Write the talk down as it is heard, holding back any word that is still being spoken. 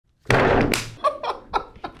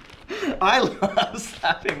I love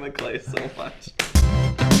slapping the clay so much.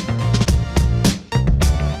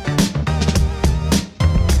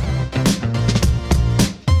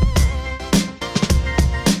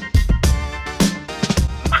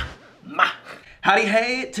 Howdy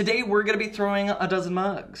hey, today we're gonna be throwing a dozen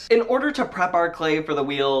mugs. In order to prep our clay for the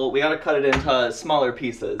wheel, we gotta cut it into smaller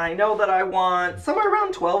pieces. I know that I want somewhere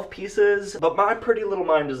around 12 pieces, but my pretty little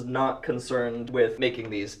mind is not concerned with making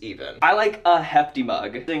these even. I like a hefty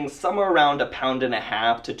mug, using somewhere around 1.5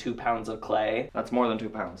 pounds to 2 pounds of clay. That's more than 2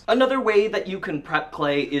 pounds. Another way that you can prep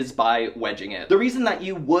clay is by wedging it. The reason that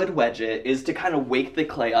you would wedge it is to kind of wake the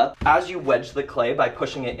clay up. As you wedge the clay by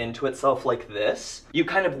pushing it into itself like this, you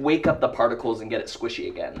kind of wake up the particles and get it squishy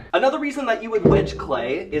again. Another reason that you would wedge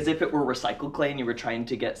clay is if it were recycled clay and you were trying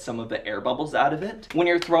to get some of the air bubbles out of it. When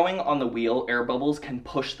you're throwing on the wheel, air bubbles can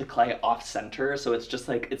push the clay off center, so it's just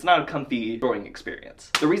like, it's not a comfy throwing experience.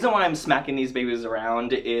 The reason why I'm smacking these babies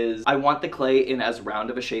around is I want the clay in as round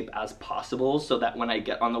of a shape as possible so that when I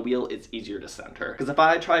get on the wheel, it's easier to center. Because if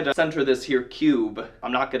I try to center this here cube,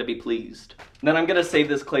 I'm not gonna be pleased. Then I'm gonna save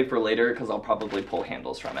this clay for later because I'll probably pull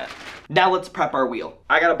handles from it. Now let's prep our wheel.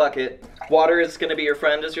 I got a bucket. Water is gonna be your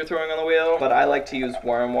friend as you're throwing on the wheel, but I like to use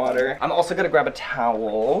warm water. I'm also gonna grab a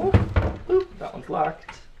towel. Oop, that one's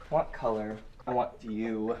locked. What color? I want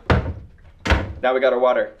you. Now we got our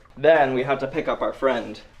water. Then we have to pick up our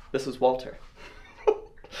friend. This is Walter.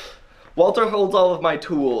 Walter holds all of my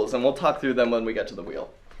tools and we'll talk through them when we get to the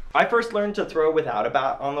wheel. I first learned to throw without a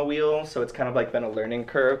bat on the wheel, so it's kind of like been a learning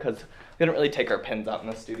curve because we don't really take our pins out in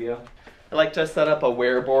the studio. I like to set up a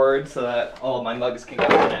wear board so that all of my mugs can go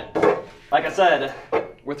in it. Like I said,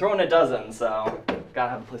 we're throwing a dozen, so gotta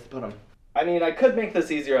have a place to put them. I mean, I could make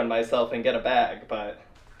this easier on myself and get a bag, but...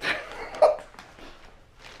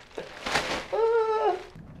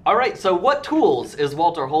 Alright, so what tools is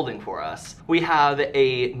Walter holding for us? We have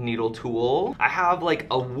a needle tool, I have like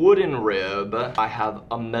a wooden rib, I have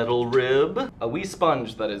a metal rib, a wee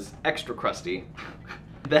sponge that is extra crusty.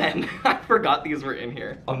 Then, I forgot these were in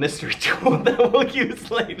here. A mystery tool that we'll use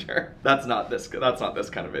later. That's not this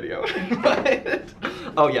kind of video. But,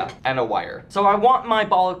 oh yeah, and a wire. So I want my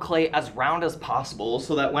ball of clay as round as possible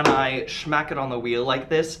so that when I smack it on the wheel like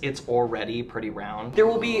this, it's already pretty round. There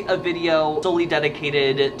will be a video solely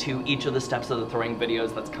dedicated to each of the steps of the throwing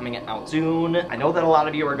videos that's coming out soon. I know that a lot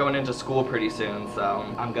of you are going into school pretty soon, so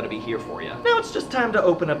I'm gonna be here for you. Now it's just time to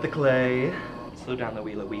open up the clay. Slow down the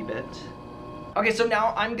wheel a wee bit. Okay, so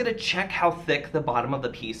now I'm gonna check how thick the bottom of the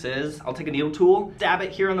piece is. I'll take a needle tool, dab it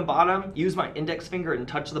here on the bottom, use my index finger and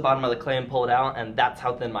touch the bottom of the clay and pull it out, and that's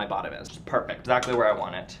how thin my bottom is. Just perfect, exactly where I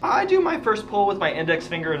want it. I do my first pull with my index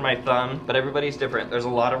finger and my thumb, but everybody's different. There's a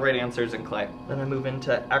lot of right answers in clay. Then I move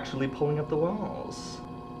into actually pulling up the walls.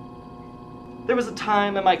 There was a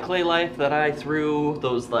time in my clay life that I threw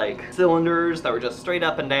those like cylinders that were just straight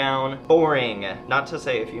up and down. Boring. Not to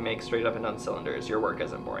say if you make straight up and down cylinders, your work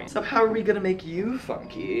isn't boring. So how are we gonna make you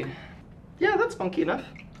funky? Yeah, that's funky enough.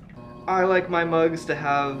 I like my mugs to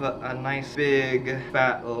have a nice big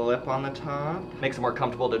fat lip on the top. Makes it more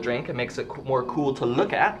comfortable to drink. It makes it more cool to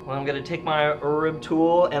look at. Well, I'm gonna take my rib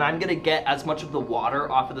tool and I'm gonna get as much of the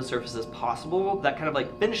water off of the surface as possible. That kind of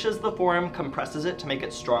like finishes the form, compresses it to make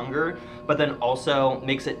it stronger, but then also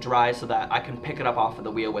makes it dry so that I can pick it up off of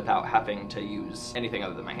the wheel without having to use anything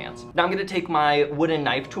other than my hands. Now I'm gonna take my wooden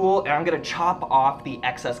knife tool and I'm gonna chop off the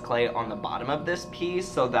excess clay on the bottom of this piece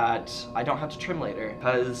so that I don't have to trim later,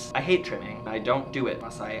 because I hate trimming. I don't do it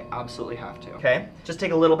unless I absolutely have to. Okay, just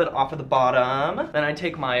take a little bit off of the bottom. Then I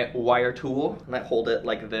take my wire tool and I hold it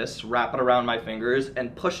like this, wrap it around my fingers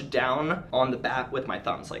and push down on the bat with my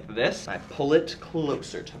thumbs like this. I pull it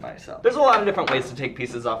closer to myself. There's a lot of different ways to take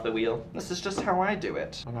pieces off the wheel. This is just how I do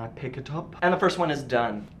it. And I pick it up and the first one is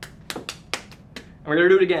done. And we're gonna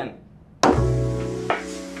do it again.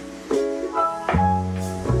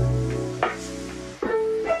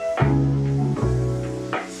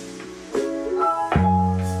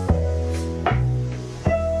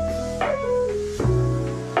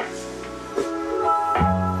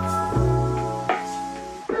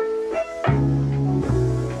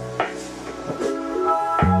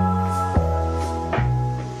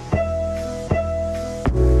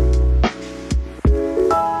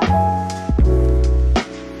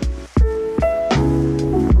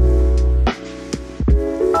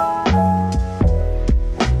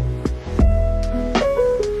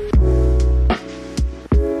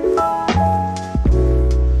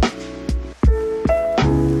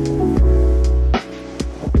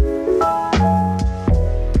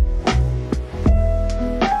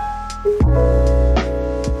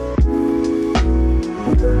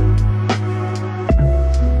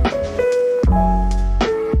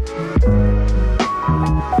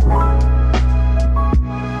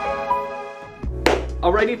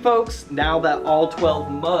 Alrighty folks, now that all 12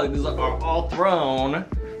 mugs are all thrown,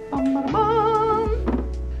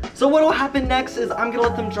 so what will happen next is I'm gonna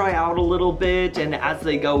let them dry out a little bit, and as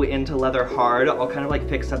they go into leather hard, I'll kind of like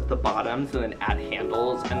fix up the bottoms and then add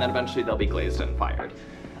handles, and then eventually they'll be glazed and fired.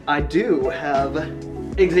 I do have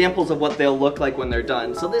examples of what they'll look like when they're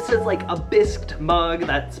done. So this is like a bisqued mug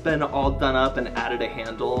that's been all done up and added a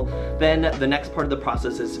handle. Then the next part of the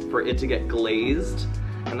process is for it to get glazed.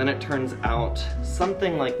 And then it turns out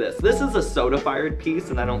something like this. This is a soda fired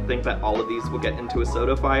piece, and I don't think that all of these will get into a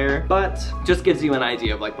soda fire, but just gives you an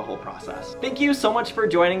idea of like the whole process. Thank you so much for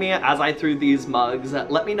joining me as I threw these mugs.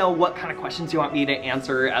 Let me know what kind of questions you want me to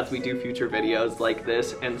answer as we do future videos like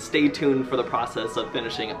this, and stay tuned for the process of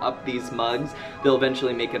finishing up these mugs. They'll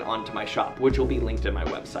eventually make it onto my shop, which will be linked in my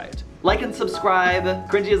website. Like and subscribe.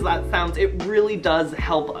 Cringy as that sounds, it really does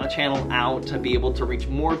help a channel out to be able to reach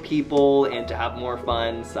more people and to have more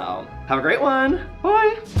fun. So have a great one.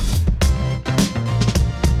 Bye.